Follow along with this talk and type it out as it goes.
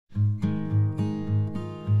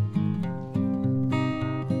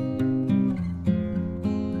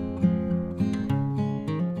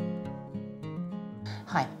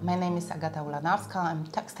My name is Agata Ulanowska. I'm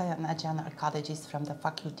Textile and Aegean archaeologist from the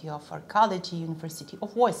Faculty of Archaeology, University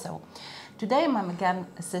of Warsaw. Today I'm again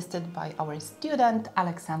assisted by our student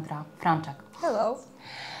Aleksandra Frączek. Hello.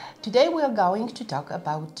 Today we are going to talk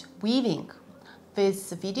about weaving.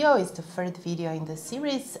 This video is the third video in the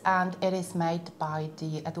series and it is made by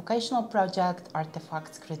the educational project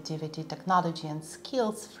Artefacts, Creativity, Technology and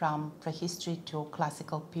Skills from Prehistory to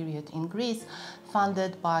Classical Period in Greece,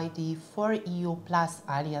 funded by the 4EU Plus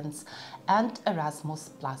Alliance and Erasmus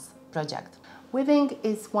Plus project. Weaving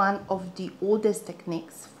is one of the oldest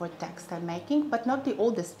techniques for textile making, but not the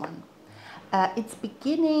oldest one. Its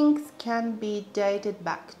beginnings can be dated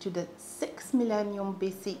back to the 6th millennium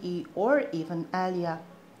BCE or even earlier.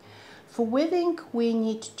 For weaving, we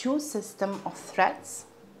need two systems of threads: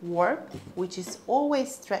 warp, which is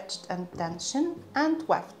always stretched and tension, and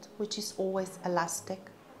weft, which is always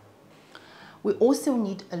elastic. We also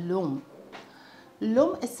need a loom.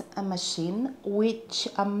 Loom is a machine which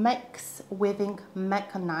makes weaving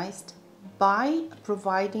mechanized by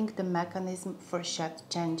providing the mechanism for shape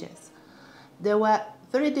changes. There were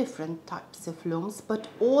very different types of looms, but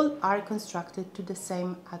all are constructed to the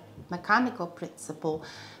same mechanical principle.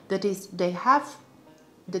 That is, they have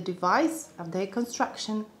the device and their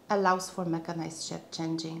construction allows for mechanized shape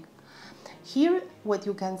changing. Here, what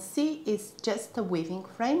you can see is just a weaving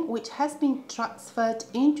frame which has been transferred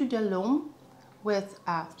into the loom with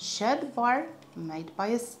a shed bar made by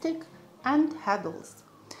a stick and handles.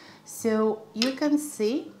 So you can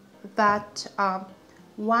see that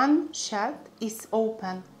one shed is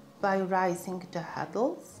open by raising the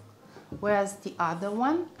handles, whereas the other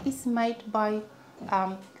one is made by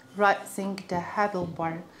raising the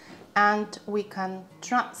handlebar, and we can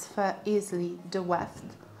transfer easily the weft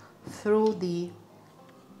through the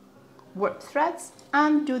warp threads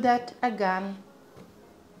and do that again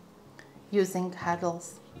using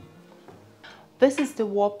handles. This is the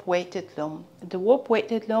warp-weighted loom. The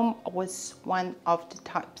warp-weighted loom was one of the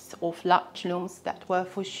types of large looms that were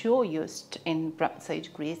for sure used in Bronze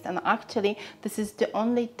Age Greece, and actually this is the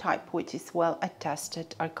only type which is well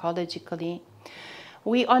attested archaeologically.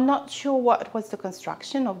 We are not sure what was the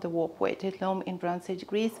construction of the warp-weighted loom in Bronze Age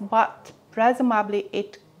Greece, but presumably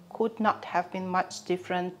it could not have been much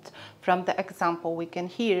different from the example we can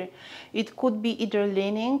hear. It could be either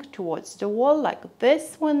leaning towards the wall like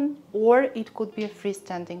this one, or it could be a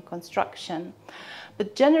freestanding construction.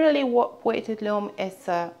 But generally, warp-weighted loom is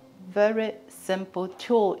a very simple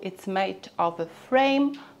tool. It's made of a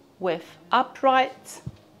frame with uprights,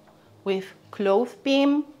 with cloth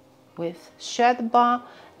beam, with shed bar,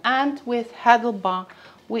 and with handlebar,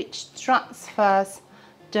 which transfers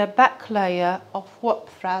the back layer of warp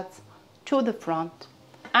threads to the front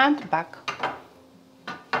and back.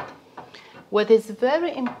 What is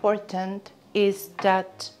very important is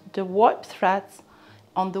that the warp threads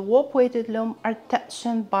on the warp-weighted loom are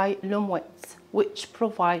tensioned by loom weights, which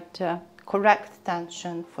provide correct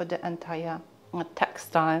tension for the entire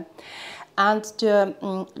textile. And the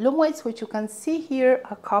loom weights which you can see here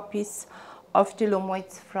are copies of the loom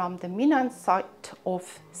weights from the Minan site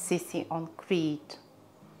of Sisi on Crete.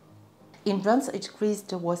 In Bronze Age Greece,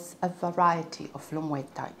 there was a variety of loom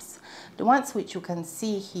weight types. The ones which you can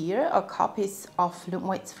see here are copies of loom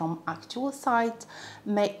weights from actual sites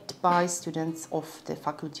made by students of the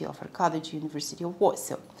Faculty of Archaeology, University of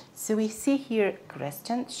Warsaw. So we see here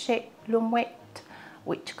crescent-shaped loom weight,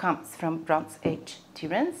 which comes from Bronze Age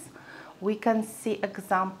Tiryns. We can see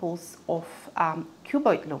examples of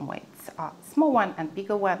cuboid loom weights, small one and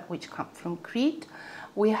bigger one, which come from Crete.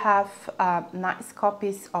 We have nice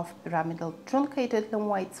copies of pyramidal truncated loom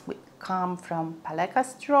weights which come from Paleka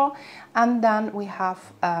straw, and then we have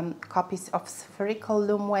copies of spherical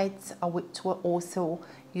loom weights which were also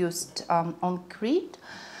used on Crete.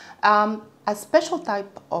 A special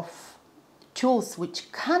type of tools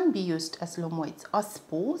which can be used as loom weights are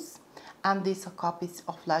spools, and these are copies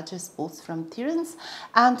of larger spools from Tiryns.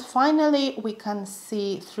 And finally, we can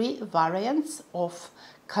see three variants of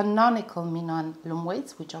canonical Minan loom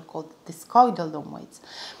weights, which are called discoidal loom weights.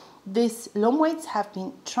 These loom weights have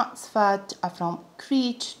been transferred from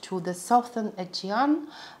Crete to the southern Aegean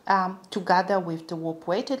together with the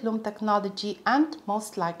warp-weighted loom technology and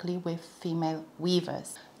most likely with female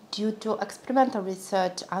weavers. Due to experimental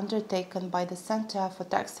research undertaken by the Center for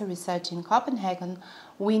Textile Research in Copenhagen,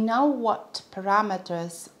 we know what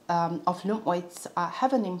parameters of loom weights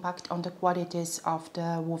have an impact on the qualities of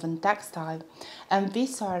the woven textile. And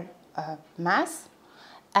these are mass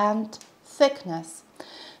and thickness.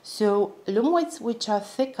 So loom weights which are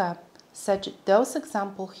thicker, such as those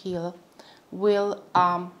examples here, will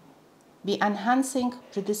be enhancing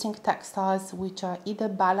producing textiles which are either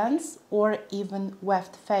balanced or even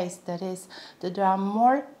weft faced, that is, that there are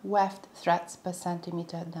more weft threads per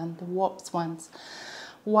centimeter than the warped ones,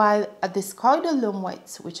 while at discoidal loom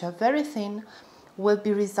weights, which are very thin, will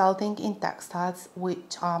be resulting in textiles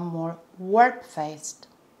which are more warp faced,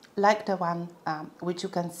 like the one which you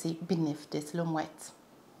can see beneath these loom weights.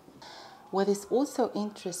 What is also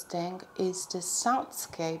interesting is the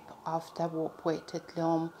soundscape of the warp-weighted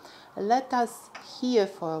loom. Let us hear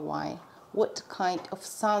for a while what kind of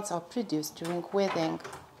sounds are produced during weaving.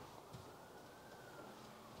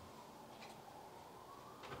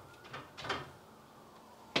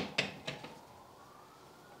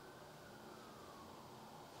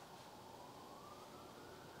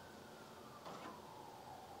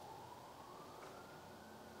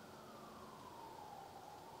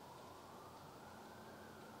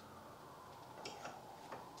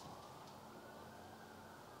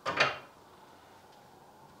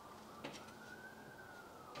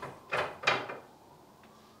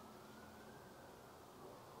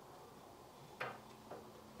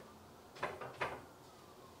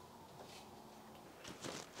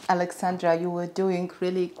 Aleksandra, you were doing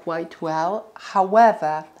really quite well.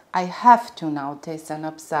 However, I have to notice and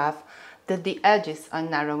observe that the edges are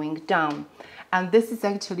narrowing down. And this is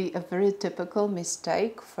actually a very typical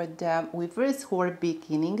mistake for the weavers who are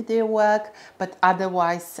beginning their work, but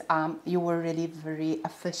otherwise you were really very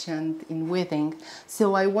efficient in weaving.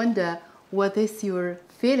 So I wonder, what is your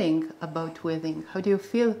feeling about weaving? How do you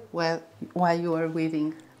feel while you are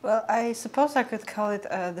weaving? Well, I suppose I could call it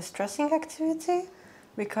a distressing activity,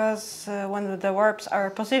 because when the warps are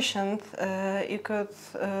positioned, you could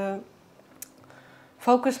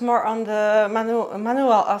focus more on the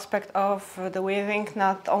manual aspect of the weaving,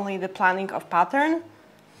 not only the planning of pattern.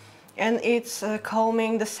 And it's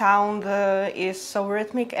calming, the sound is so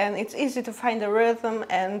rhythmic, and it's easy to find the rhythm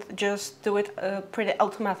and just do it pretty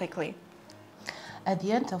automatically. At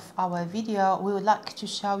the end of our video, we would like to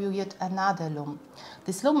show you yet another loom.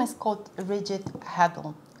 This loom is called rigid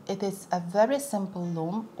heddle. It is a very simple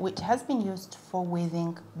loom which has been used for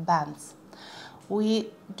weaving bands. We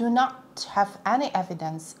do not have any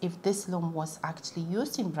evidence if this loom was actually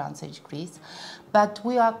used in Bronze Age Greece, but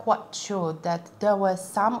we are quite sure that there were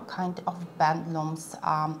some kind of band looms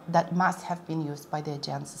that must have been used by the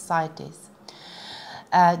Aegean societies.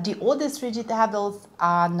 The oldest rigid heddles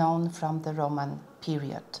are known from the Roman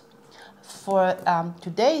period. For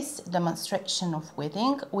today's demonstration of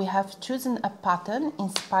weaving, we have chosen a pattern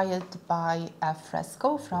inspired by a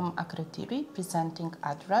fresco from Akrotiri presenting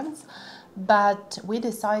adherents, but we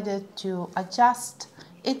decided to adjust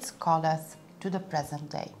its colors to the present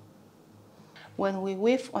day. When we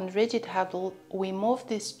weave on rigid heddle, we move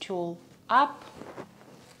this tool up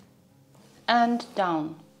and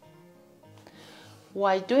down.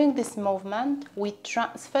 While doing this movement, we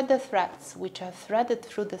transfer the threads which are threaded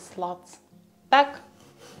through the slots back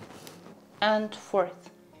and forth.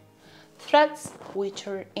 Threads which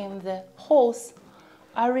are in the holes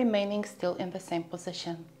are remaining still in the same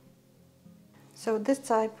position. So this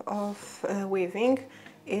type of weaving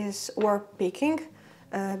is warp picking,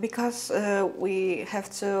 because we have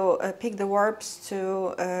to pick the warps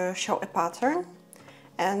to show a pattern.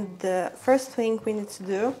 And the first thing we need to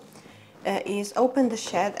do is open the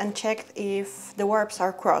shed and check if the warps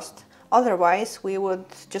are crossed. Otherwise, we would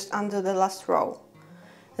just undo the last row.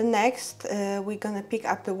 The next, we're gonna pick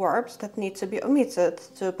up the warps that need to be omitted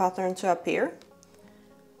to pattern to appear.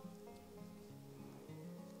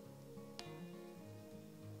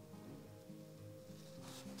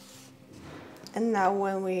 And now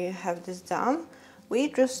when we have this done, we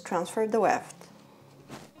just transfer the weft.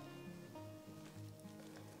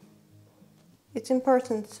 It's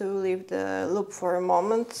important to leave the loop for a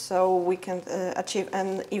moment so we can achieve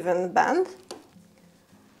an even bend.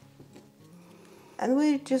 And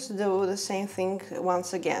we just do the same thing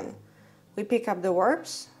once again. We pick up the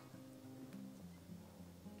warps.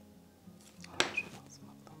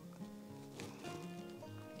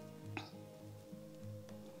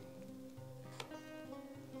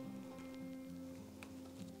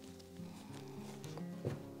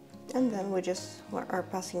 And then we just are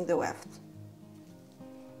passing the weft.